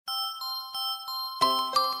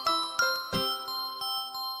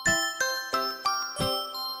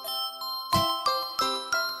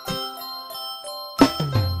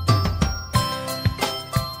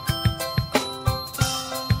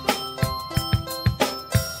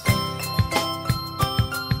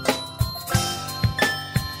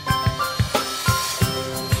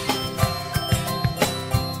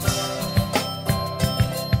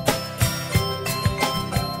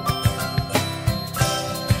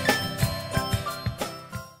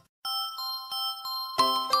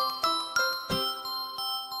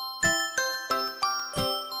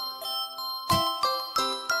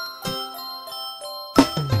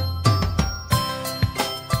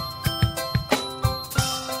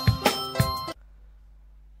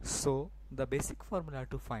So the basic formula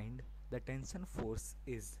to find the tension force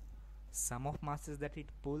is sum of masses that it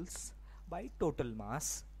pulls by total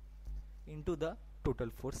mass into the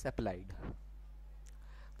total force applied.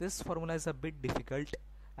 This formula is a bit difficult.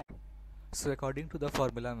 So according to the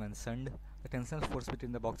formula mentioned, the tensile force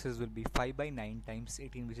between the boxes will be 5 by 9 times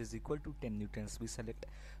 18, which is equal to 10 newtons. We select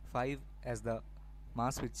 5 as the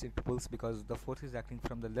mass which it pulls because the force is acting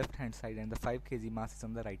from the left hand side and the 5 kg mass is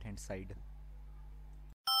on the right hand side.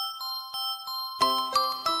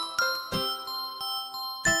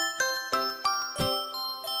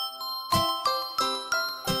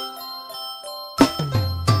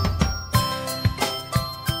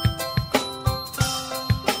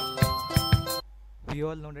 We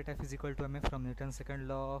all know that F is equal to mf from Newton's second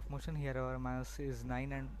law of motion. Here our mass is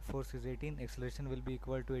 9 and force is 18. Acceleration will be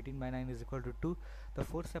equal to 18 by 9 is equal to 2. The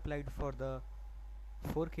force applied for the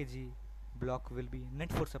 4 kg block will be,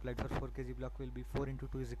 net force applied for 4 kg block will be 4 into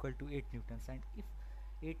 2 is equal to 8 newtons. And if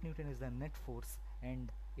 8 newton is the net force and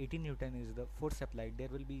 18 newton is the force applied, there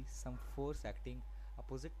will be some force acting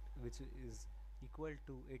opposite which is equal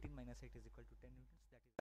to 18 minus 8 is equal to 10 newtons.